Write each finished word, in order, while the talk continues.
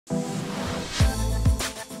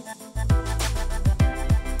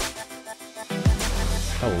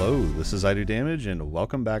Hello, this is Idodmg and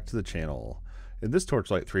welcome back to the channel. In this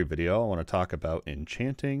Torchlight 3 video, I want to talk about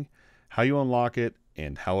enchanting, how you unlock it,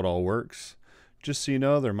 and how it all works. Just so you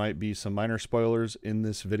know, there might be some minor spoilers in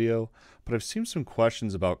this video, but I've seen some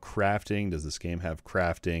questions about crafting. Does this game have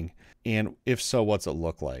crafting? And if so, what's it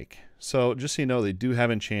look like? So just so you know, they do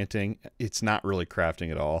have enchanting. It's not really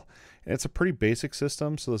crafting at all. And it's a pretty basic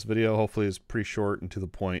system, so this video hopefully is pretty short and to the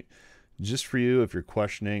point, just for you if you're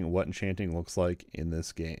questioning what enchanting looks like in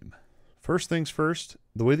this game. First things first,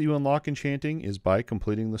 the way that you unlock enchanting is by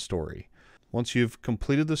completing the story. Once you've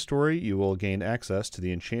completed the story, you will gain access to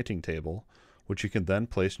the enchanting table, which you can then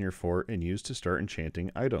place in your fort and use to start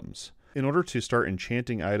enchanting items. In order to start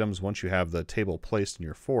enchanting items once you have the table placed in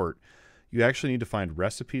your fort, you actually need to find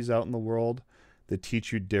recipes out in the world that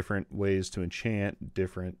teach you different ways to enchant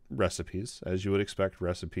different recipes, as you would expect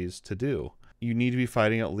recipes to do. You need to be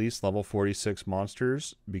fighting at least level 46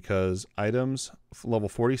 monsters because items level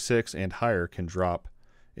 46 and higher can drop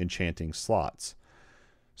enchanting slots.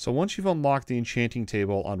 So once you've unlocked the enchanting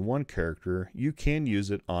table on one character, you can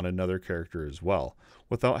use it on another character as well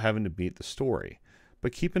without having to beat the story.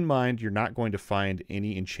 But keep in mind, you're not going to find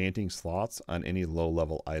any enchanting slots on any low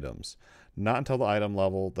level items. Not until the item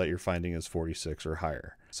level that you're finding is 46 or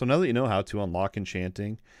higher. So now that you know how to unlock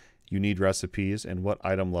enchanting, you need recipes and what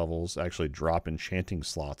item levels actually drop enchanting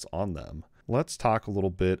slots on them. Let's talk a little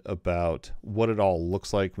bit about what it all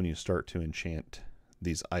looks like when you start to enchant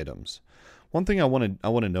these items. One thing I want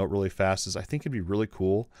to note really fast is I think it'd be really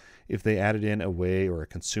cool if they added in a way or a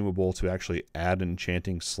consumable to actually add an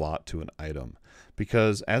enchanting slot to an item.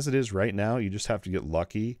 Because as it is right now, you just have to get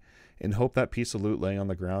lucky and hope that piece of loot laying on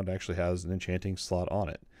the ground actually has an enchanting slot on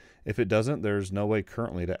it. If it doesn't, there's no way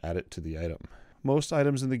currently to add it to the item. Most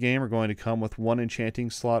items in the game are going to come with one enchanting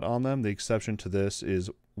slot on them. The exception to this is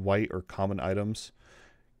white or common items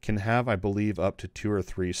can have, I believe, up to 2 or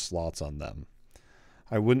 3 slots on them.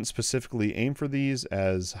 I wouldn't specifically aim for these,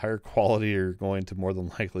 as higher quality are going to more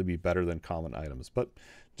than likely be better than common items, but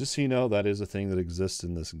just so you know, that is a thing that exists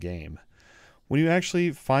in this game. When you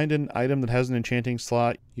actually find an item that has an enchanting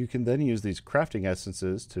slot, you can then use these crafting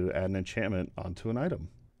essences to add an enchantment onto an item.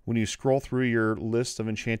 When you scroll through your list of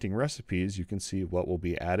enchanting recipes, you can see what will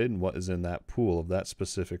be added and what is in that pool of that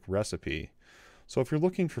specific recipe. So if you're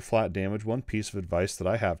looking for flat damage, one piece of advice that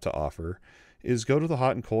I have to offer is go to the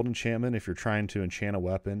hot and cold enchantment if you're trying to enchant a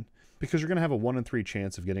weapon, because you're going to have a 1 in 3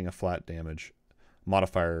 chance of getting a flat damage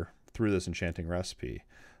modifier through this enchanting recipe,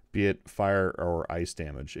 be it fire or ice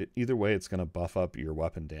damage. Either way, it's going to buff up your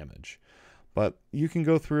weapon damage. But you can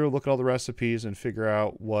go through, look at all the recipes, and figure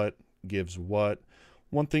out what gives what.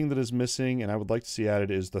 One thing that is missing, and I would like to see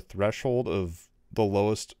added, is the threshold of the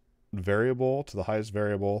lowest variable to the highest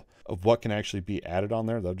variable of what can actually be added on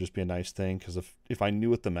there. That would just be a nice thing, because if I knew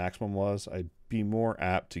what the maximum was, I'd be more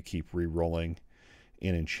apt to keep re-rolling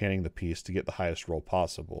and enchanting the piece to get the highest roll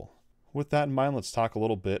possible. With that in mind, let's talk a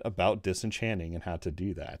little bit about disenchanting and how to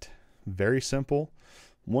do that. Very simple.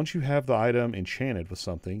 Once you have the item enchanted with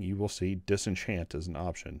something, you will see disenchant as an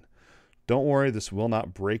option. Don't worry, this will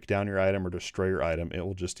not break down your item or destroy your item. It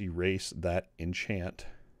will just erase that enchant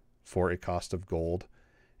for a cost of gold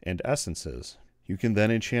and essences. You can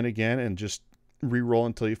then enchant again and just re-roll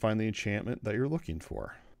until you find the enchantment that you're looking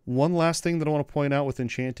for. One last thing that I want to point out with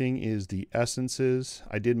enchanting is the essences.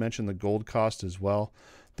 I did mention the gold cost as well.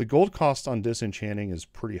 The gold cost on disenchanting is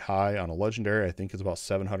pretty high. On a legendary, I think it's about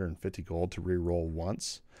 750 gold to re-roll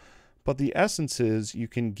once. But the essences, you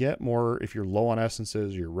can get more if you're low on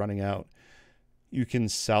essences, you're running out. You can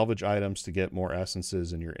salvage items to get more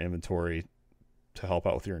essences in your inventory to help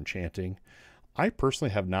out with your enchanting. I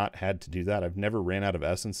personally have not had to do that. I've never ran out of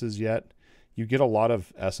essences yet. You get a lot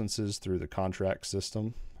of essences through the contract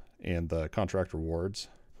system and the contract rewards.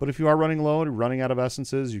 But if you are running low and running out of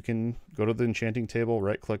essences, you can go to the enchanting table,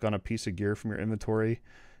 right-click on a piece of gear from your inventory,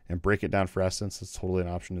 and break it down for essence. That's totally an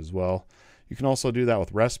option as well. You can also do that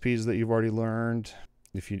with recipes that you've already learned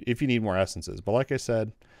if you need more essences. But like I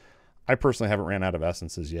said, I personally haven't ran out of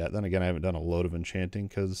essences yet. Then again, I haven't done a load of enchanting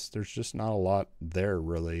because there's just not a lot there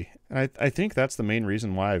really. And I think that's the main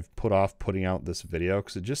reason why I've put off putting out this video,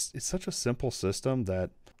 because it's such a simple system that,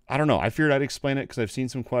 I don't know, I figured I'd explain it because I've seen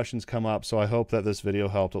some questions come up. So I hope that this video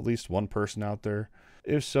helped at least one person out there.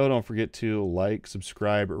 If so, don't forget to like,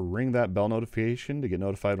 subscribe, or ring that bell notification to get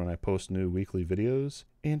notified when I post new weekly videos.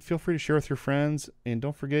 And feel free to share with your friends. And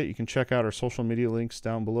don't forget, you can check out our social media links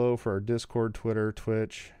down below for our Discord, Twitter,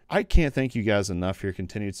 Twitch. I can't thank you guys enough for your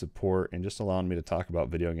continued support and just allowing me to talk about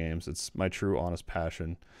video games. It's my true, honest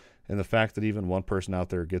passion. And the fact that even one person out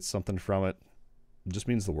there gets something from it just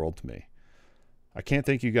means the world to me. I can't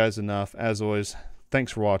thank you guys enough. As always,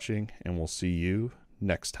 thanks for watching, and we'll see you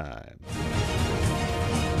next time.